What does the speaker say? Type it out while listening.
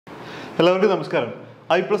എല്ലാവർക്കും നമസ്കാരം.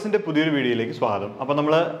 iPlusന്റെ പുതിയൊരു വീഡിയോയിലേക്ക് സ്വാഗതം. അപ്പോൾ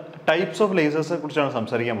നമ്മൾ ടൈപ്സ് ഓഫ് ലേസേഴ്സിനെ കുറിച്ചാണ്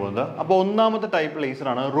സംസാരിക്കാൻ പോകുന്നത്. അപ്പോൾ ഒന്നാമത്തെ ടൈപ്പ്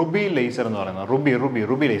ലേസറാണ് റുബി ലേസർ എന്ന് പറയുന്നത്.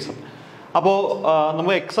 Ruby laser. അപ്പോൾ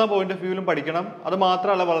നമുക്ക് എക്സാം പോയിന്റ് ഓഫ് വ്യൂവിലും പഠിക്കണം. അത്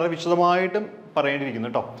മാത്രമല്ല വളരെ വിശദമായിട്ടും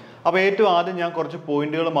പറയേണ്ടിയിരിക്കുന്നു കേട്ടോ. അപ്പോൾ ഏറ്റവും ആദ്യം ഞാൻ കുറച്ച്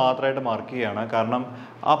പോയിന്റുകൾ മാത്രമായിട്ട് മാർക്ക് ചെയ്യുകയാണ്. കാരണം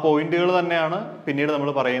ആ പോയിന്റുകൾ തന്നെയാണ് പിന്നീട്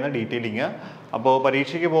നമ്മൾ പറയുന്ന ഡീറ്റെയിലിങ്. അപ്പോൾ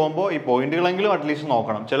പരീക്ഷയ്ക്ക് പോകുമ്പോൾ ഈ പോയിന്റുകളെങ്കിലും അറ്റ്ലീസ്റ്റ്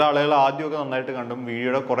നോക്കണം. ചില ആളുകൾ ആദ്യമൊക്കെ നന്നായിട്ട് കണ്ടും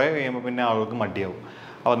വീഡിയോയുടെ കുറേ കഴിയുമ്പോൾ പിന്നെ ആളുകൾക്ക് മടിയാവും.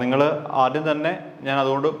 അപ്പോൾ നിങ്ങൾ ആദ്യം തന്നെ ഞാൻ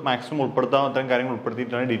അതുകൊണ്ട് മാക്സിമം ഉൾപ്പെടുത്താൻ അത്തരം കാര്യങ്ങൾ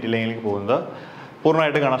ഉൾപ്പെടുത്തിയിട്ടാണ് ഡീറ്റെയിലിങ്ങിലേക്ക് പോകുന്നത്.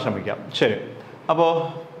 പൂർണ്ണമായിട്ട് കാണാൻ ശ്രമിക്കാം. ശരി, അപ്പോൾ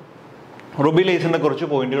റുബി ലേസറിൻ്റെ കുറച്ച്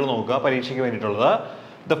പോയിന്റുകൾ നോക്കുക പരീക്ഷയ്ക്ക് വേണ്ടിയിട്ടുള്ളത്.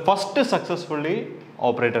 The first successfully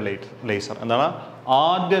operator laser എന്താണ്?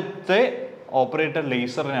 ആദ്യത്തെ ഓപ്പറേറ്റർ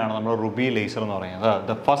ലേസറിനാണ് നമ്മൾ റുബി ലേസർ എന്ന് പറയുന്നത്.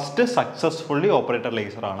 The first successfully operator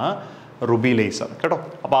ലേസറാണ് Ruby laser കേട്ടോ.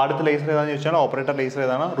 അപ്പോൾ ആദ്യത്തെ ലേസർ ഏതാണെന്ന് ചോദിച്ചാൽ ഓപ്പറേറ്റർ ലേസർ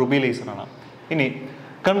ഏതാണ്? റുബി ലേസറാണ്. ഇനി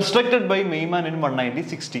constructed by Maiman in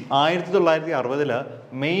 1960. 1960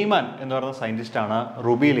 Maiman എന്ന് പറയുന്ന സയന്റിസ്റ്റാണ്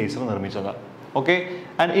റുബി ലേസർ നിർമ്മിച്ചത്. Okay,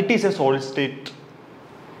 and it is A solid state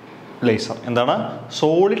laser. എന്താണ്?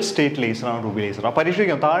 Solid state ലേസറാണ് Ruby laser. ആ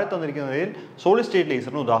പരീക്ഷിക്കാം താഴെ തന്നിരിക്കുന്നതിൽ സോളിഡ് സ്റ്റേറ്റ്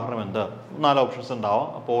ലേസറിന് ഉദാഹരണം എന്ത്? 4 ഓപ്ഷൻസ് ഉണ്ടാവും.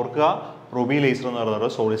 അപ്പോൾ ഓർക്കുക, റുബി ലേസർ എന്ന് പറയുന്നത്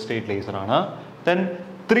solid state ലേസറാണ്. Then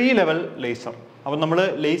 3 level laser. അപ്പോൾ നമ്മൾ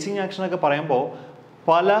ലേസിങ് ആക്ഷൻ ഒക്കെ പറയുമ്പോൾ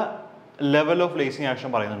പല ലെവൽ ഓഫ് ലേസിങ് ആക്ഷൻ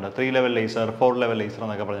പറയുന്നുണ്ട്. 3 ലെവൽ ലേസർ, 4 ലെവൽ ലേസർ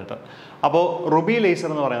എന്നൊക്കെ പറഞ്ഞിട്ട്. അപ്പോൾ റുബി ലേസർ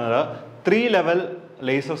എന്ന് പറയുന്നത് 3 ലെവൽ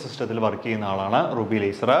ലേസർ സിസ്റ്റത്തിൽ വർക്ക് ചെയ്യുന്ന ആളാണ് Ruby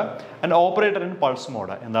laser. And operator in pulse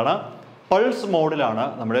mode. എന്താണ്? പൾസ് മോഡിലാണ്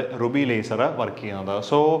നമ്മുടെ റുബി ലേസർ വർക്ക് ചെയ്യുന്നത്.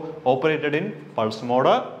 So operated in pulse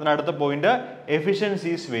mode. അതിനടുത്ത point efficiency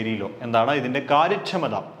is very low. എന്താണ്? ഇതിന്റെ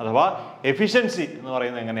കാര്യക്ഷമത അഥവാ എഫിഷ്യൻസി എന്ന്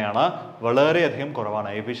പറയുന്നത് എങ്ങനെയാണ്? വളരെയധികം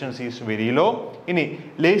കുറവാണ്. Efficiency is very low. ഇനി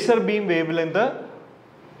laser beam wave length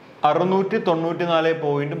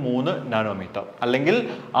 694.3 nanometre അല്ലെങ്കിൽ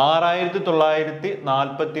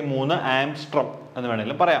 6943 ആംസ്ട്രം എന്ന്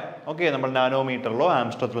വേണമെങ്കിലും പറയാം. ഓക്കെ, നമ്മൾ നാനോമീറ്ററിലോ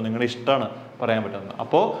ആംസ്ട്രത്തിലോ നിങ്ങളുടെ ഇഷ്ടമാണ് പറയാൻ പറ്റുന്നത്.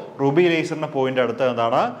 അപ്പോൾ റുബി ലേസറിന്റെ പോയിന്റ് അടുത്ത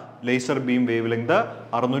എന്താണ്? Laser beam wave length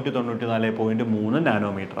 694.3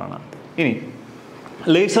 nanometre ആണ്. ഇനി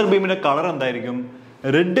ലേസർ ബീമിന്റെ കളർ എന്തായിരിക്കും?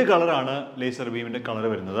 റെഡ് കളറാണ് ലേസർ ബീമിന്റെ കളർ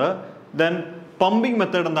വരുന്നത്. ദെൻ പമ്പിംഗ്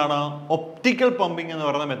മെത്തേഡ് എന്താണ്? ഒപ്റ്റിക്കൽ പമ്പിംഗ് എന്ന്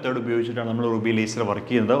പറയുന്ന മെത്തേഡ് ഉപയോഗിച്ചിട്ടാണ് നമ്മൾ റുബി ലേസർ വർക്ക്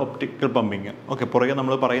ചെയ്യുന്നത്. Optical pumping. ഓക്കെ, പുറകെ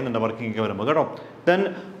നമ്മൾ പറയുന്നുണ്ട് വർക്കിംഗ് ഒക്കെ വരുമ്പോൾ കേട്ടോ. Then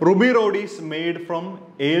Ruby road is made from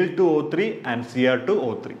Al2O3 and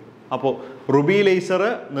Cr2O3. അപ്പോൾ റുബി ലേസർ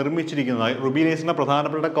നിർമ്മിച്ചിരിക്കുന്നത്, റുബി ലേസറിന്റെ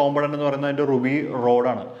പ്രധാനപ്പെട്ട കോമ്പണന്റ് എന്ന് പറയുന്നത് അതിന്റെ റുബി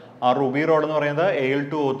റോഡാണ്. ആ റുബി റോഡ് എന്ന് പറയുന്നത്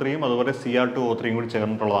Al2O3 അതുപോലെ Cr2O3 കൂടി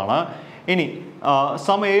ചേർന്നിട്ടുള്ളതാണ്. ഇനി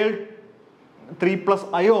some Al3+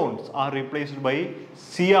 ions are replaced by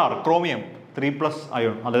Cr chromium 3+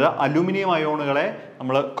 ion, അതായത് അലുമിനിയം അയോണുകളെ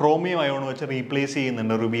നമ്മൾ ക്രോമിയം അയോൺ വെച്ച് റീപ്ലേസ്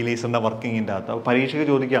ചെയ്യുന്നുണ്ട് റുബി ലേസറിന്റെ വർക്കിങ്ങിൻ്റെ അകത്ത്. പരീക്ഷയ്ക്ക്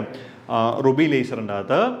ചോദിക്കാം, റുബി ലേസറിൻ്റെ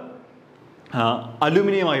അകത്ത്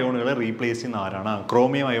അലുമിനിയം അയോണുകളെ റീപ്ലേസ് ചെയ്യുന്ന ആരാണ്?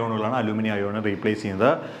 ക്രോമിയം അയോണുകളാണ് അലുമിനിയം അയോണെ റീപ്ലേസ്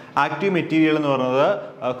ചെയ്യുന്നത്. ആക്റ്റീവ് മെറ്റീരിയൽ എന്ന് പറയുന്നത്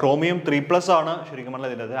ക്രോമിയം 3+ ആണ് ശരിക്കും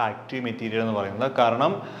പറഞ്ഞാൽ ഇതിൻ്റെ ആക്റ്റീവ് മെറ്റീരിയൽ എന്ന് പറയുന്നത്.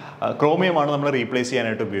 കാരണം ക്രോമിയമാണ് നമ്മൾ റീപ്ലേസ്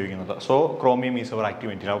ചെയ്യാനായിട്ട് ഉപയോഗിക്കുന്നത്. So chromium is our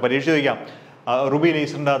active material. അപ്പോൾ പരീക്ഷ ചോദിക്കാം റുബി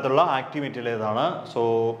ലേസറിൻ്റെ അകത്തുള്ള ആക്റ്റീവ് മെറ്റീരിയൽ ഏതാണ്? സോ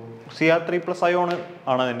Cr3+ അയോൺ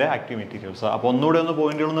ആണ് അതിൻ്റെ ആക്റ്റീവ് മെറ്റീരിയൽസ്. അപ്പോൾ ഒന്നുകൂടെ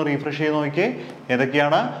പോയിന്റുകളൊന്ന് റീഫ്രഷ് ചെയ്ത് നോക്കിയേ.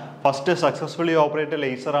 ഏതൊക്കെയാണ്? ഫസ്റ്റ് സക്സസ്ഫുള്ളി ഓപ്പറേറ്റഡ്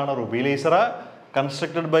ലേസർ ആണ് Ruby laser,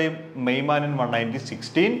 constructed by Maiman in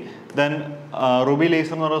 1916. Then Ruby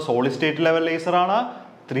laser എന്ന് പറയുന്നത് സോളിഡ് സ്റ്റേറ്റ് ലെവൽ ലേസർ ആണ്,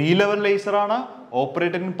 3 ലെവൽ ലേസർ ആണ്,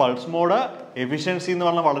 operated in pulse mode, efficiency എന്ന്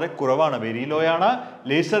പറഞ്ഞാൽ വളരെ കുറവാണ്, വെരി ലോ ആണ്.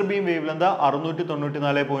 Laser beam wave length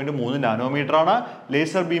 694.3 nanometre ആണ്.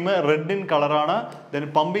 ലേസർ ബീം റെഡ് ഇൻ കളറാണ്. ദെൻ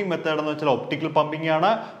പമ്പിംഗ് മെത്തേഡ് എന്ന് വെച്ചാൽ ഒപ്റ്റിക്കൽ പമ്പിംഗ് ആണ്.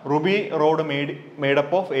 Ruby road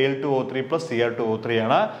made up of Al2O3 + Cr2O3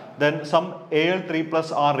 ആണ്. Then some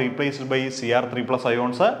Al3+ R replaced by Cr3+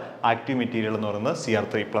 ions. Active material എന്ന് പറയുന്നത്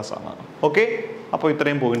Cr3+ ആണ്. Okay, അപ്പോൾ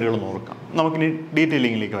ഇത്രയും പോയിന്റുകൾ നോക്കാം. നമുക്കിനി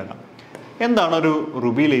ഡീറ്റെയിലിങ്ങിലേക്ക് വരാം. എന്താണ് ഒരു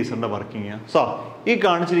റുബി ലേസറിന്റെ വർക്കിംഗ്? സോ ഈ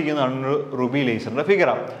കാണിച്ചിരിക്കുന്നതാണ് ഒരു റുബി ലേസറിന്റെ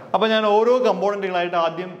ഫിഗറാണ്. അപ്പോൾ ഞാൻ ഓരോ കമ്പോണന്റുകളായിട്ട്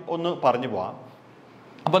ആദ്യം ഒന്ന് പറഞ്ഞു പോവാം.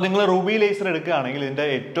 അപ്പോൾ നിങ്ങൾ റുബി ലേസർ എടുക്കുകയാണെങ്കിൽ ഇതിന്റെ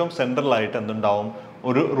ഏറ്റവും സെൻട്രലായിട്ട് എന്തുണ്ടാവും?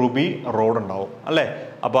 ഒരു റുബി റോഡ് ഉണ്ടാവും അല്ലേ?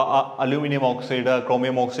 അപ്പോൾ അലൂമിനിയം ഓക്സൈഡ്,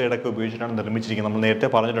 ക്രോമിയം ഓക്സൈഡ് ഒക്കെ ഉപയോഗിച്ചിട്ടാണ് നിർമ്മിച്ചിരിക്കുന്നത്. നമ്മൾ നേരത്തെ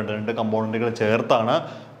പറഞ്ഞിട്ടുണ്ട് 2 കമ്പോണന്റുകൾ ചേർത്താണ്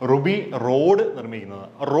റുബി റോഡ് നിർമ്മിക്കുന്നത്.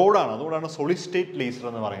 റോഡാണ്, അതുകൊണ്ടാണ് സോളിഡ് സ്റ്റേറ്റ് ലേസർ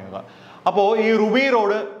എന്ന് പറയുന്നത്. അപ്പോൾ ഈ റുബി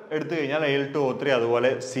റോഡ് എടുത്തു കഴിഞ്ഞാൽ Al2O3 അതുപോലെ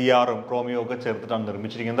Cr-ഉം ക്രോമിയവും ഒക്കെ ചേർത്തിട്ടാണ്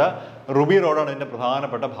നിർമ്മിച്ചിരിക്കുന്നത്. റുബി റോഡാണ് ഇതിന്റെ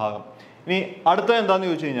പ്രധാനപ്പെട്ട ഭാഗം. ഇനി അടുത്തത് എന്താണെന്ന്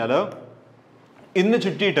ചോദിച്ചു കഴിഞ്ഞാൽ ഇന്ന്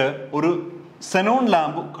ചുറ്റിയിട്ട് ഒരു സെനോൺ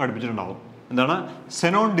ലാമ്പ് ഘടിപ്പിച്ചിട്ടുണ്ടാവും. എന്താണ്?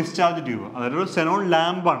 സെനോൺ ഡിസ്ചാർജ് ട്യൂബ്, അതായത് ഒരു സെനോൺ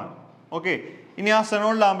ലാമ്പാണ്. ഓക്കെ, ഇനി ആ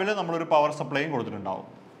സെനോൺ ലാമ്പിൽ നമ്മളൊരു പവർ സപ്ലൈയും കൊടുത്തിട്ടുണ്ടാവും.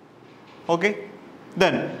 Okay,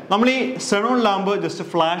 Then, we xenon lamp just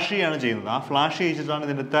flash and change. Flash is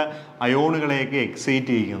the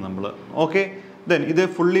excited. Okay. Then ഇത്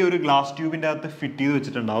ഫുള്ളി ഒരു ഗ്ലാസ് ട്യൂബിൻ്റെ അകത്ത് ഫിറ്റ് ചെയ്ത്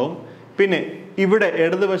വെച്ചിട്ടുണ്ടാവും. പിന്നെ ഇവിടെ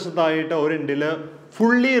ഇടതുവശത്തായിട്ട് ഒരു എൻഡിൽ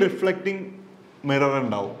ഫുള്ളി റിഫ്ലക്റ്റിംഗ് മിറർ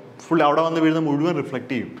ഉണ്ടാവും. ഫുള്ളി അവിടെ വന്ന് വീഴുന്ന മുഴുവൻ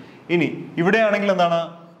റിഫ്ലക്റ്റ് ചെയ്യും. ഇനി ഇവിടെയാണെങ്കിൽ എന്താണ്,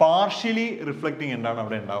 പാർഷ്യലി റിഫ്ലക്റ്റിംഗ് എന്താണ്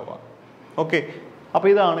അവിടെ ഉണ്ടാവുക. ഓക്കെ, അപ്പോൾ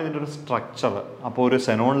ഇതാണ് ഇതിൻ്റെ ഒരു സ്ട്രക്ചർ. അപ്പോൾ ഒരു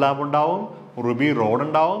സെനോൺ ലാമ്പ് ഉണ്ടാവും, റുബി റോഡ്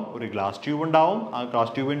ഉണ്ടാവും, ഒരു ഗ്ലാസ് ട്യൂബ് ഉണ്ടാവും. ആ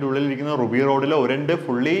ഗ്ലാസ് ട്യൂബിൻ്റെ ഉള്ളിലിരിക്കുന്ന റുബി റോഡിൽ ഒരെണ്ട്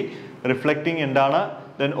ഫുള്ളി റിഫ്ലക്റ്റിംഗ് എന്താണ്,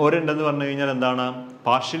 ദെൻ ഒരെണ്ടെന്ന് പറഞ്ഞു കഴിഞ്ഞാൽ എന്താണ്,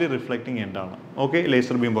 പാർഷ്യലി റിഫ്ലക്റ്റിംഗ് എന്താണ്. ഓക്കെ,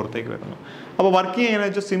 ലേസർ ബീം പുറത്തേക്ക് വരുന്നു. അപ്പോൾ വർക്കിംഗ്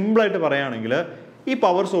എങ്ങനെയാണെന്ന് വെച്ചാൽ സിമ്പിളായിട്ട് പറയുകയാണെങ്കിൽ ഈ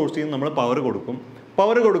പവർ സോഴ്സിൽ നിന്ന് നമ്മൾ പവർ കൊടുക്കും.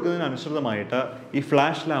 പവർ കൊടുക്കുന്നതിനനുസൃതമായിട്ട് ഈ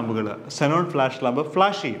flash ലാമ്പുകൾ, Zenon flash lamp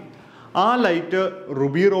flash ചെയ്യും. ആ ലൈറ്റ്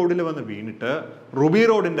റുബി റോഡിൽ വന്ന് വീണിട്ട് റുബി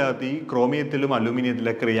റോഡിൻ്റെ അകത്ത് ഈ ക്രോമിയത്തിലും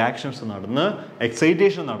അലൂമിനിയത്തിലൊക്കെ റിയാക്ഷൻസ് നടന്ന്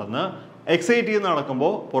എക്സൈറ്റേഷൻ നടന്ന് എക്സൈറ്റ് ചെയ്ത്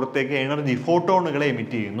നടക്കുമ്പോൾ പുറത്തേക്ക് എനർജി ഫോട്ടോണുകളെ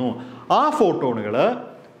എമിറ്റ് ചെയ്യുന്നു. ആ ഫോട്ടോണുകൾ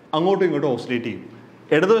അങ്ങോട്ടും ഇങ്ങോട്ടും ഓസിലേറ്റ് ചെയ്യും.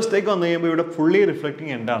 ഇടതുവശത്തേക്ക് വന്നു കഴിയുമ്പോൾ ഇവിടെ ഫുള്ളി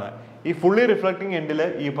റിഫ്ലക്റ്റിംഗ് എൻഡാണ്. ഈ ഫുള്ളി റിഫ്ലക്റ്റിംഗ് എൻഡിൽ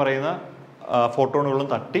ഈ പറയുന്ന ഫോട്ടോണുകളും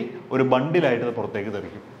തട്ടി ഒരു ബണ്ടിലായിട്ട് അത് പുറത്തേക്ക്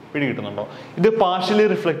തെറിക്കും. പിടി കിട്ടുന്നുണ്ടോ? ഇത് പാർഷ്യലി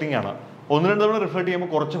റിഫ്ലക്റ്റിംഗ് ആണ്. ഒന്ന് രണ്ട് തവണ റിഫ്ലക്ട് ചെയ്യുമ്പോൾ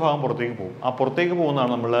കുറച്ച് ഭാഗം പുറത്തേക്ക് പോകും. ആ പുറത്തേക്ക്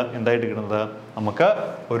പോകുന്നതാണ് നമ്മൾ എന്തായിട്ട് കിട്ടുന്നത്, നമുക്ക്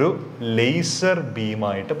ഒരു ലേസർ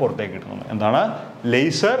ബീമായിട്ട് പുറത്തേക്ക് കിട്ടുന്നത്. എന്താണ്,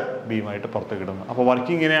 ലേസർ ബീമായിട്ട് പുറത്തേക്ക് കിട്ടുന്നത്. അപ്പോൾ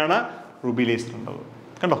വർക്കിംഗ് ഇങ്ങനെയാണ് റുബി ലേസർ ഉള്ളത്.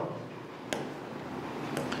 കണ്ടോ?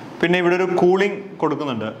 പിന്നെ ഇവിടെ ഒരു കൂളിംഗ്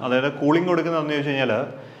കൊടുക്കുന്നുണ്ട്. അതായത് കൂളിംഗ് കൊടുക്കുന്നതെന്ന് ചോദിച്ചു കഴിഞ്ഞാൽ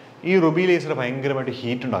ഈ റുബി ലേസർ ഭയങ്കരമായിട്ട്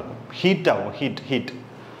ഹീറ്റ് ഉണ്ടാക്കും. ഹീറ്റ്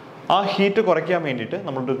ആ ഹീറ്റ് കുറയ്ക്കാൻ വേണ്ടിയിട്ട്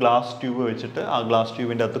നമ്മളൊരു ഗ്ലാസ് ട്യൂബ് വെച്ചിട്ട് ആ ഗ്ലാസ്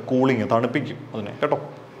ട്യൂബിൻ്റെ അകത്ത് കൂളിംഗ് തണുപ്പിക്കും അതിനെ. കേട്ടോ,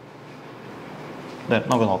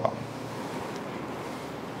 നമുക്ക് നോക്കാം.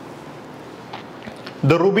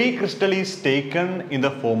 The ruby crystal is taken in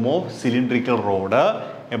the form of cylindrical rod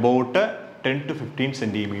about 10 to 15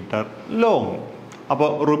 centimeter long. അപ്പോൾ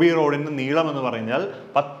റുബി റോഡിൻ്റെ നീളം എന്ന് പറഞ്ഞാൽ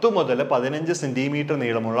 10 മുതൽ 15 സെൻറ്റിമീറ്റർ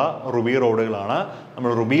നീളമുള്ള റുബി റോഡുകളാണ്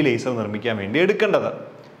നമ്മൾ റുബി ലേസർ നിർമ്മിക്കാൻ വേണ്ടി എടുക്കേണ്ടത്.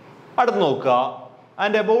 അടുത്ത് നോക്കുക,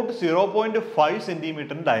 ആൻഡ് അബൌട്ട് 0.5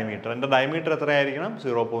 സെൻറ്റിമീറ്റർ ഡയമീറ്റർ. എൻ്റെ ഡയമീറ്റർ എത്രയായിരിക്കണം?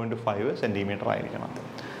 0.5 സെൻറ്റിമീറ്റർ ആയിരിക്കണം.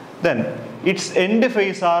 Then its end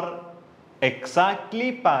face are exactly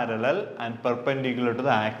parallel and perpendicular to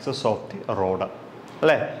the axis of the rod.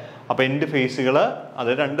 അല്ലേ? അപ്പോൾ എൻഡ് ഫേസുകൾ, അത്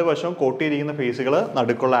രണ്ട് വശവും കോട്ട് ചെയ്തിരിക്കുന്ന ഫേസുകൾ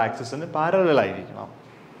നടുക്കുള്ള ആക്സിസിന് പാരലൽ ആയിരിക്കണം.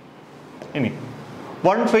 ഇനി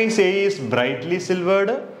one face A is brightly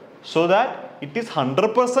silvered so that it is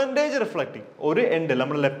 100% reflecting. ഒരു എൻഡ്,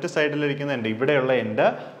 നമ്മൾ ലെഫ്റ്റ് സൈഡിലിരിക്കുന്ന എൻഡ്, ഇവിടെയുള്ള എൻഡ്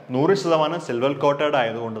 100% സിൽവർ കോട്ടഡ്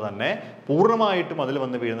ആയതുകൊണ്ട് തന്നെ പൂർണ്ണമായിട്ടും അതിൽ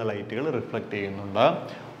വന്ന് വീഴുന്ന ലൈറ്റുകൾ റിഫ്ലക്ട് ചെയ്യുന്നുണ്ട്.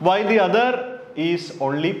 While the other is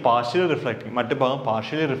only partially reflecting, മറ്റു ഭാഗം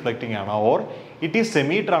partially reflecting ആണ്, or it is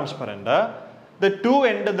semi transparent. The two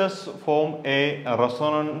ends thus form a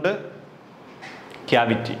resonant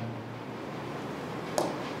cavity.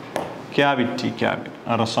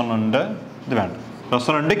 Resonant, ഇത് വേണ്ട,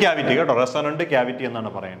 resonant cavity കേട്ടോ, resonant cavity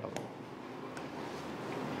എന്നാണ് പറയേണ്ടത്.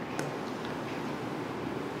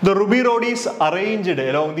 The ruby rod is arranged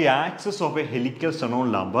along the axis of a helical xenon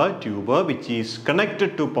lamp tube which is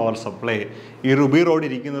connected to power supply. ഈ Ruby road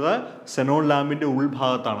ഇരിക്കുന്നത് സെനോൺ ലാമ്പിന്റെ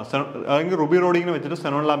ഉൾഭാഗത്താണ്. അല്ലെങ്കിൽ Ruby road ഇങ്ങനെ വെച്ചിട്ട്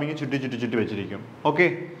സെനോൺ ലാമ്പിങ്ങനെ ചുറ്റി വെച്ചിരിക്കും. ഓക്കെ,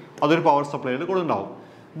 അതൊരു power സപ്ലൈയിൽ കൊടുണ്ടാവും.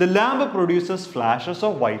 The lamp produces flashes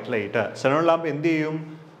of white light. Zenon lamp എന്ത് ചെയ്യും?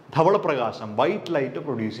 ധവളപ്രകാശം, വൈറ്റ് ലൈറ്റ്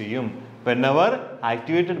പ്രൊഡ്യൂസ് ചെയ്യും. whenever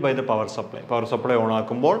activated by the power supply on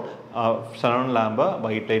ആക്കുമ്പോൾ xenon lamp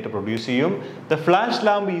white light produce ചെയ്യും. The flash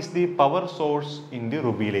lamp is the power source in the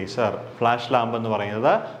ruby laser. Flash lamp എന്ന്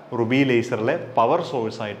പറയുന്നത് ruby laserലെ power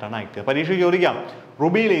source ആയിട്ടാണ് act ചെയ്യുന്നത്. പരീക്ഷയ്ക്ക് ചോദിക്കാം,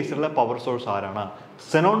 ruby laserലെ power source ആരാണ്?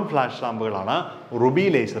 xenon flash ലാമ്പുകളാണ് ruby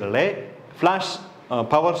laserലെ flash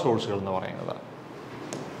power sourceകൾ എന്ന് പറയുന്നത്.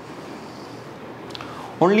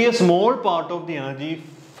 Only a small part of the energy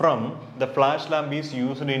from the flash lamp is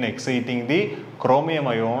used in exciting the chromium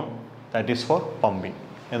ion, that is for pumping.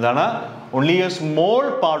 എന്താണ്? Only a small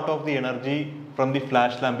part of the energy from the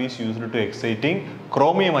flash lamp is used to exciting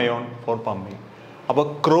chromium ion for pumping. അപ്പോൾ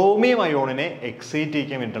chromium ion-നെ excite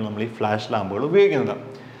ചെയ്യാൻ വേണ്ടിയിട്ടാണ് നമ്മൾ ഈ flash ലാമ്പുകൾ ഉപയോഗിക്കുന്നത്.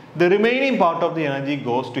 The remaining part of the energy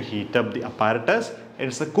goes to heat up the apparatus.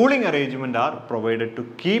 Its cooling arrangement are provided to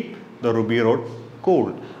keep the ruby rod cool.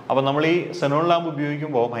 അപ്പോൾ നമ്മൾ ഈ xenon lamp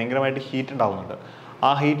ഉപയോഗിക്കുമ്പോൾ ഭയങ്കരമായിട്ട് ഹീറ്റ് ഉണ്ടാവുന്നുണ്ട്. ആ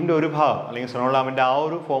ഹീറ്റിൻ്റെ ഒരു ഭാഗം അല്ലെങ്കിൽ xenon lamp-ന്റെ ആ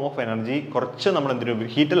ഒരു ഫോം ഓഫ് എനർജി കുറച്ച് നമ്മൾ എന്തിനു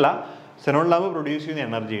ഹീറ്റല്ല xenon lamp പ്രൊഡ്യൂസ് ചെയ്യുന്ന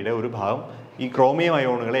എനർജിയുടെ ഒരു ഭാഗം ഈ ക്രോമിയം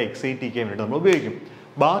അയോണുകളെ എക്സൈറ്റ് ചെയ്യാൻ വേണ്ടി നമ്മൾ ഉപയോഗിക്കും.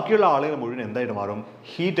 ബാക്കിയുള്ള ആളുകൾ മുഴുവൻ എന്തായിട്ട് മാറും?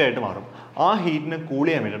 ഹീറ്റായിട്ട് മാറും. ആ ഹീറ്റിനെ കൂൾ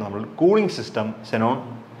ചെയ്യാൻ വേണ്ടിയിട്ട് നമ്മൾ കൂളിംഗ് സിസ്റ്റം xenon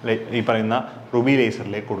ഈ പറയുന്ന റുബി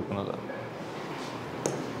ലേസറിലേക്ക് കൊടുക്കുന്നത്.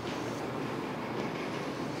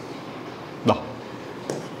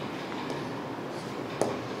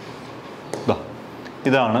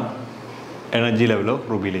 ഇതാണ് energy level of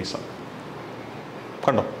Ruby laser.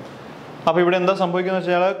 കണ്ടോ? അപ്പോൾ ഇവിടെ എന്താ സംഭവിക്കുന്നത്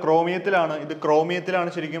വെച്ചാൽ ക്രോമിയത്തിലാണ്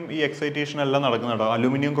ശരിക്കും ഈ എക്സൈറ്റേഷൻ എല്ലാം നടക്കുന്നത്.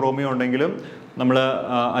 അലുമിനിയം ക്രോമിയം ഉണ്ടെങ്കിലും നമ്മൾ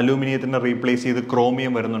അലൂമിനിയത്തിനെ റീപ്ലേസ് ചെയ്ത്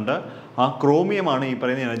ക്രോമിയം വരുന്നുണ്ട്. ആ ക്രോമിയമാണ് ഈ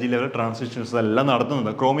പറയുന്ന എനർജി ലെവൽ ട്രാൻസിഷൻസ് എല്ലാം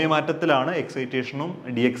നടത്തുന്നത്. ക്രോമിയം ആറ്റത്തിലാണ് എക്സൈറ്റേഷനും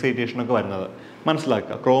ഡി എക്സൈറ്റേഷനും ഒക്കെ വരുന്നത്.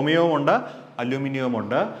 മനസ്സിലാക്കുക, ക്രോമിയവും ഉണ്ട്, അലൂമിനിയവും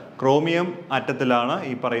ഉണ്ട്. ക്രോമിയം ആറ്റത്തിലാണ്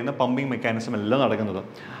ഈ പറയുന്ന പമ്പിങ് മെക്കാനിസം എല്ലാം നടക്കുന്നത്.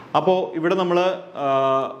 അപ്പോൾ ഇവിടെ നമ്മൾ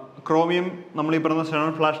ക്രോമിയം നമ്മൾ ഈ പറയുന്ന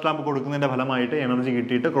സെനോൺ ഫ്ലാഷ് ലാമ്പ് കൊടുക്കുന്നതിൻ്റെ ഫലമായിട്ട് എനർജി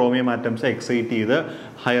കിട്ടിയിട്ട് ക്രോമിയം ആറ്റംസ് എക്സൈറ്റ് ചെയ്ത്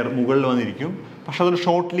മുകളിൽ വന്നിരിക്കും. പക്ഷെ അതൊരു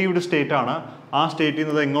ഷോർട്ട് ലീവ്ഡ് സ്റ്റേറ്റ് ആണ്. ആ സ്റ്റേറ്റിൽ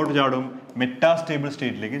നിന്ന് എങ്ങോട്ട് ചാടും? മെറ്റാസ്റ്റേബിൾ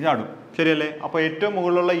സ്റ്റേറ്റിലേക്ക് ചാടും. ശരിയല്ലേ? അപ്പോൾ ഏറ്റവും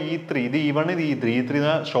മുകളിലുള്ള E3, ഇത് E1, ഇത്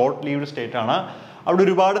E3 ഷോർട്ട് ലീവ്ഡ് സ്റ്റേറ്റ് ആണ്. അവിടെ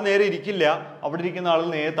ഒരുപാട് നേരം ഇരിക്കില്ല. അവിടെ ഇരിക്കുന്ന ആളുകൾ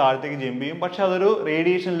നേരെ താഴത്തേക്ക് ജമ്പ് ചെയ്യും. പക്ഷെ അതൊരു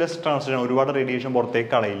റേഡിയേഷൻ ലെസ് ട്രാൻസിഷൻ, ഒരുപാട് റേഡിയേഷൻ പുറത്തേക്ക്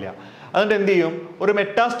കളയില്ല. അതുകൊണ്ട് എന്ത് ചെയ്യും? ഒരു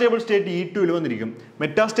മെറ്റാസ്റ്റേബിൾ സ്റ്റേറ്റ് E2 വന്നിരിക്കും.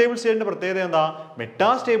 മെറ്റാസ്റ്റേബിൾ സ്റ്റേറ്റിന്റെ പ്രത്യേകത എന്താ?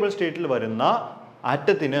 മെറ്റാസ്റ്റേബിൾ സ്റ്റേറ്റിൽ വരുന്ന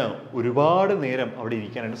ആറ്റത്തിന് ഒരുപാട് നേരം അവിടെ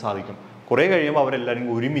ഇരിക്കാനായിട്ട് സാധിക്കും. കുറെ കഴിയുമ്പോൾ അവരെല്ലാവരും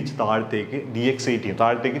ഒരുമിച്ച് താഴത്തേക്ക് ഡീഎക്സൈറ്റ് ചെയ്യും,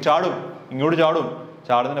 താഴത്തേക്ക് ചാടും, ഇങ്ങോട്ട് ചാടും.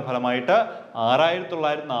 ചാടുന്നതിന്റെ ഫലമായിട്ട്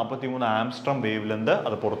 6943 ആംസ്ട്രം വേവ് ലെന്ത്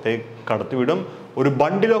അത് പുറത്തേക്ക് കടത്തിവിടും. ഒരു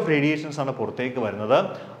ബണ്ടിൽ ഓഫ് റേഡിയേഷൻസ് ആണ് പുറത്തേക്ക് വരുന്നത്.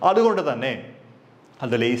 അതുകൊണ്ട് തന്നെ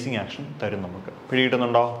അത് ലേസിങ് ആക്ഷൻ തരും. നമുക്ക്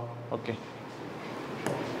പിടികിട്ടുന്നുണ്ടോ? ഓക്കെ,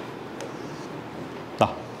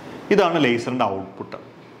 ഇതാണ് ലേസറിന്റെ ഔട്ട്പുട്ട്.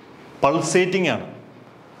 പൾസേറ്റിംഗ് ആണ്.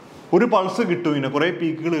 ഒരു പൾസ് കിട്ടും, ഇങ്ങനെ കുറേ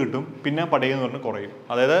പീക്കുകൾ കിട്ടും, പിന്നെ പടയെന്ന് പറഞ്ഞ് കുറയും.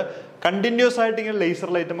 അതായത് കണ്ടിന്യൂസ് ആയിട്ട് ഇങ്ങനെ ലേസർ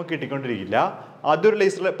ലൈറ്റ് നമുക്ക് കിട്ടിക്കൊണ്ടിരിക്കില്ല. ആദ്യം ഒരു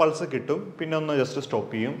ലേസർ പൾസ് കിട്ടും, പിന്നെ ഒന്ന് ജസ്റ്റ്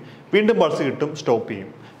സ്റ്റോപ്പ് ചെയ്യും, വീണ്ടും പൾസ് കിട്ടും, സ്റ്റോപ്പ് ചെയ്യും,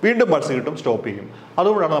 വീണ്ടും പൾസ് കിട്ടും, സ്റ്റോപ്പ് ചെയ്യും.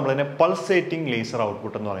 അതുകൊണ്ടാണ് നമ്മളതിനെ പൾസേറ്റിംഗ് ലേസർ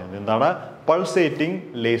ഔട്ട്പുട്ട് എന്ന് പറയുന്നത്. എന്താണ് പൾസേറ്റിംഗ്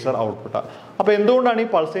ലേസർ ഔട്ട്പുട്ട്? അപ്പോൾ എന്തുകൊണ്ടാണ് ഈ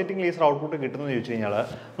പൾസേറ്റിംഗ് ലേസർ ഔട്ട്പുട്ട് കിട്ടുന്നത് ചോദിച്ചു കഴിഞ്ഞാൽ,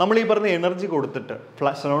 നമ്മൾ ഈ പറഞ്ഞ എനർജി കൊടുത്തിട്ട്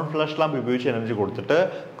ഫ്ലാഷ് ലാമ്പ് ഉപയോഗിച്ച് എനർജി കൊടുത്തിട്ട്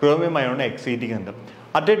ക്രോമിയം അയോണിനെ എക്സൈറ്റ് ചെയ്യുന്നുണ്ട്.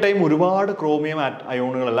 അറ്റ് എ ടൈം ഒരുപാട് ക്രോമിയം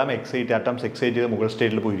അയോണുകളെല്ലാം ആറ്റംസ് എക്സൈറ്റ് ചെയ്ത് മുകൾ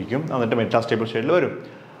സ്റ്റേറ്റിൽ പോയിരിക്കും, എന്നിട്ട് മെറ്റാസ്റ്റേബിൾ സ്റ്റേറ്റിൽ വരും.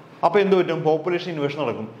 അപ്പോൾ എന്ത് പറ്റും? പോപ്പുലേഷൻ ഇൻവേഷൻ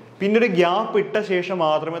നടക്കും. പിന്നെ ഒരു ഗ്യാപ്പ് ഇട്ട ശേഷം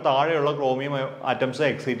മാത്രമേ താഴെയുള്ള ക്രോമിയം ആറ്റംസ്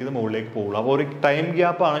എക്സൈറ്റ് ചെയ്ത് മുകളിലേക്ക് പോകുള്ളൂ. അപ്പോൾ ഒരു ടൈം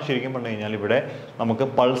ഗ്യാപ്പാണ് ശരിക്കും പറഞ്ഞു കഴിഞ്ഞാൽ ഇവിടെ നമുക്ക്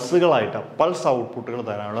പൾസുകളായിട്ട് പൾസ് ഔട്ട്പുട്ടുകൾ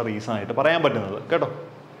തരാനുള്ള റീസൺ ആയിട്ട് പറയാൻ പറ്റുന്നത് കേട്ടോ.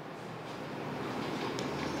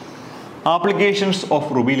 Applications of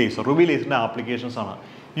Ruby laser. Ruby ലേസറിന്റെ applications ആണ്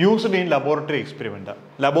യൂസ്ഡ് ഇൻ ലബോറട്ടറി എക്സ്പെരിമെന്റ്.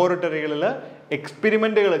 ലബോറട്ടറികളിൽ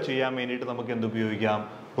എക്സ്പെരിമെന്റുകൾ ചെയ്യാൻ വേണ്ടിയിട്ട് നമുക്ക് എന്ത് ഉപയോഗിക്കാം?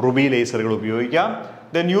 റുബി ലേസറുകൾ ഉപയോഗിക്കാം.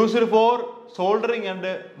 Then used for soldering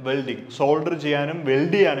and welding. Solder ചെയ്യാനും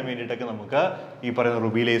വെൽഡ് ചെയ്യാനും വേണ്ടിയിട്ടൊക്കെ നമുക്ക് ഈ പറയുന്ന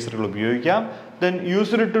റുബി ലേസറുകൾ ഉപയോഗിക്കാം. Then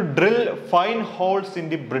used to drill fine holes in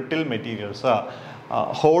the brittle materials.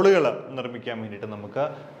 ഹോളുകൾ നിർമ്മിക്കാൻ വേണ്ടിയിട്ട് നമുക്ക്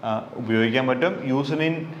ഉപയോഗിക്കാൻ പറ്റും. Used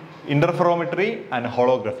in interferometry and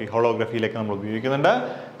holography. ഹോളോഗ്രഫിയിലേക്ക് നമ്മൾ ഉപയോഗിക്കുന്നുണ്ട്.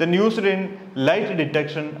 Then used in light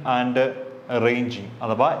detection and ranging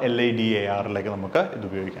അഥവാ LIDAR നമുക്ക് ഇത്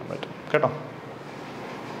ഉപയോഗിക്കാൻ പറ്റും കേട്ടോ.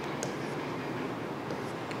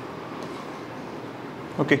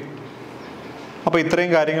 ഓക്കെ, അപ്പോൾ ഇത്രയും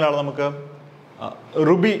കാര്യങ്ങളാണ് നമുക്ക്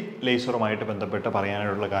റുബി ലേസറുമായിട്ട് ബന്ധപ്പെട്ട്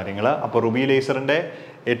പറയാനായിട്ടുള്ള കാര്യങ്ങൾ. അപ്പോൾ റുബി ലേസറിൻ്റെ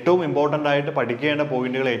ഏറ്റവും ഇമ്പോർട്ടൻ്റ് ആയിട്ട് പഠിക്കേണ്ട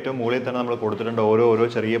പോയിന്റുകൾ ഏറ്റവും മുകളിൽ തന്നെ നമ്മൾ കൊടുത്തിട്ടുണ്ട്, ഓരോ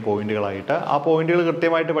ചെറിയ പോയിന്റുകളായിട്ട്. ആ പോയിന്റുകൾ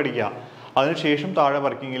കൃത്യമായിട്ട് പഠിക്കുക. അതിനുശേഷം താഴെ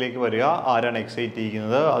വർക്കിങ്ങിലേക്ക് വരിക. ആരാണ് എക്സൈറ്റ്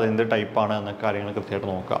ചെയ്യുന്നത്, അതെന്ത് ടൈപ്പാണ് എന്ന കാര്യങ്ങൾ കൃത്യമായിട്ട്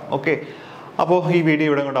നോക്കുക. ഓക്കെ, അപ്പോൾ ഈ വീഡിയോ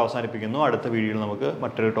ഇവിടെ കൊണ്ട് അവസാനിപ്പിക്കുന്നു. അടുത്ത വീഡിയോയിൽ നമുക്ക്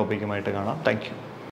മറ്റൊരു ടോപ്പിക്കുമായിട്ട് കാണാം. Thank you.